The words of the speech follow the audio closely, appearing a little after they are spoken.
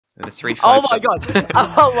In a 3, 5, Oh my god!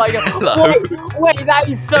 Oh my god! Wait, that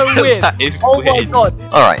is so weird! That is oh weird. my god!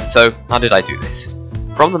 Alright, so how did I do this?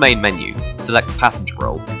 From the main menu, select the passenger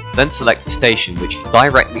role, then select a station which is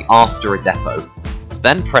directly after a depot.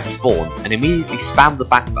 Then press spawn and immediately spam the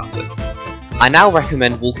back button. I now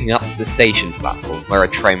recommend walking up to the station platform where a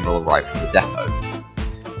train will arrive from the depot.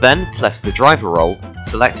 Then press the driver role,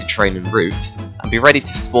 select a train en route, and be ready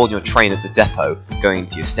to spawn your train at the depot going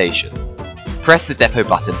into your station. Press the depot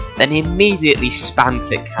button, then immediately spam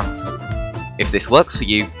click cancel. If this works for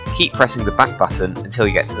you, keep pressing the back button until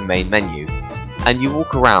you get to the main menu, and you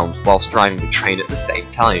walk around whilst driving the train at the same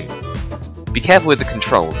time. Be careful with the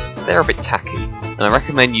controls, as they're a bit tacky, and I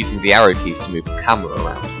recommend using the arrow keys to move the camera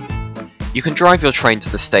around. You can drive your train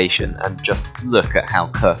to the station and just look at how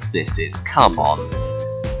cursed this is, come on.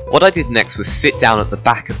 What I did next was sit down at the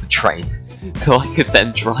back of the train, so I could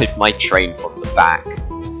then drive my train from the back.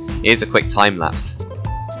 Here's a quick time lapse.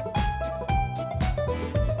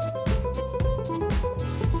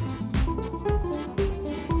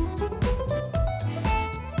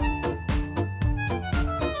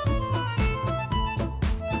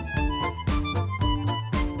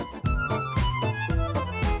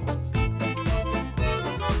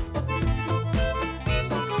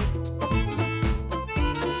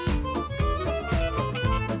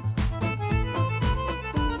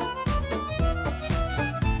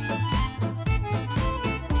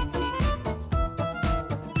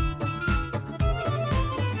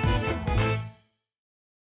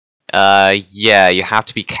 Yeah, you have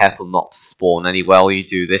to be careful not to spawn anywhere while you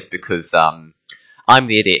do this because, I'm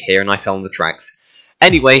the idiot here and I fell on the tracks.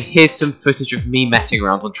 Anyway, here's some footage of me messing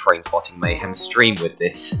around on Trainspotting Mayhem stream with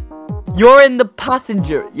this. You're in the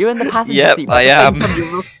passenger. You're in the passenger Yep, seat. I am.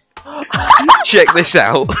 Check this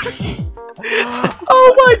out.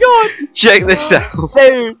 Oh my god! Check this out.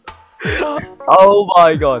 Dude. Oh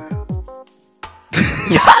my god.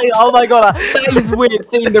 Oh my god, that is weird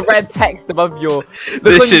seeing the red text above your...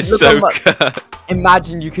 This is so good.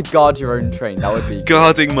 Imagine you could guard your own train, that would be...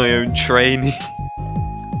 Guarding my own train.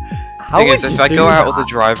 How would is, you if I do go out that? of the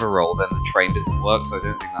driver role, then the train doesn't work, so I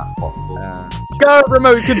don't think that's possible. Go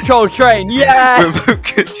remote control train, yeah! Remote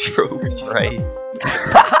control train.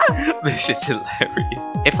 This is hilarious.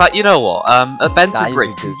 In fact, you know what? At Benton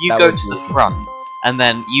Bridge, can you go to the front, and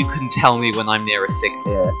then you can tell me when I'm near a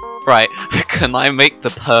signal? Yeah. Right, can I make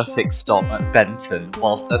the perfect stop at Benton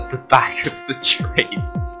whilst at the back of the train?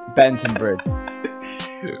 Benton Bridge.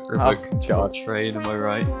 Remote control train, am I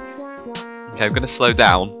right? Okay, I'm gonna slow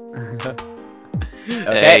down.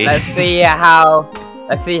 Okay, let's see how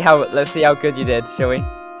good you did, shall we?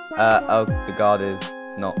 Oh, the guard is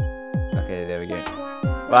not. Okay, there we go.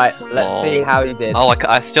 Right, let's see how you did. Oh,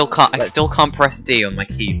 I still can't press D on my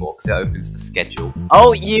keyboard because it opens the schedule.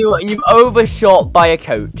 Oh, you overshot by a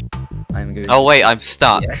coach. I'm good. Oh wait, I'm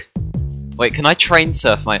stuck. Yeah. Wait, can I train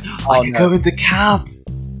surf my? Oh, I can go into cab.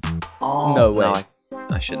 Oh no way. No,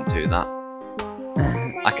 I shouldn't do that.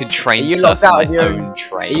 I could train you surf locked my out own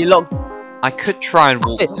train. Are you locked? I could try and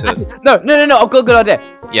walk to. No, I've got a good idea.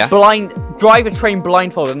 Yeah. Drive a train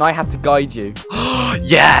blindfolded, and I have to guide you.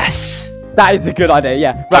 Yes. That is a good idea.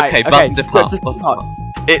 Yeah. Right. Okay, buzz depart. Just depart.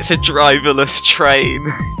 It's a driverless train.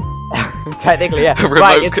 Technically, yeah.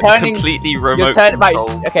 Right, completely remote controlled. Right,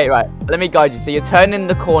 okay, right. Let me guide you. So you're turning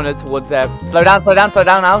the corner towards there. Slow down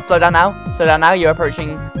now. You're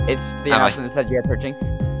approaching. It's the announcement that said you're approaching.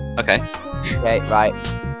 Okay. Okay, right.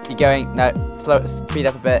 Keep going. No, speed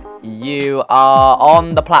up a bit. You are on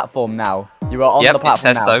the platform now. You are on the platform now. Yep, it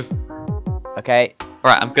says so. Okay.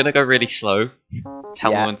 Right, I'm gonna go really slow.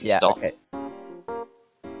 Tell me when to stop. Okay.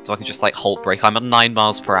 So I can just like halt brake. I'm at 9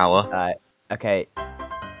 miles per hour. Alright. Okay.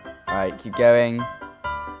 Alright, keep going.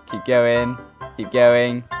 Keep going. Keep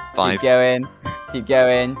going. 5. Keep going. Keep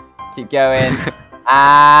going. Keep going.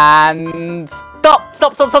 And stop!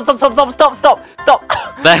 Stop! There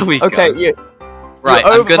we go. Okay, right,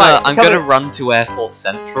 I'm gonna run to Airport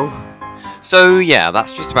Central. So yeah,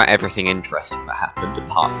 that's just about everything interesting that happened,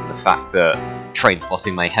 apart from the fact that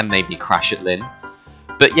Trainspotting Mayhem made me crash at Lynn.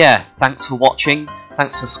 But yeah, thanks for watching.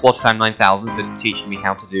 Thanks to SquadFam9000 for teaching me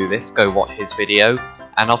how to do this. Go watch his video,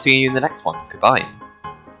 and I'll see you in the next one. Goodbye.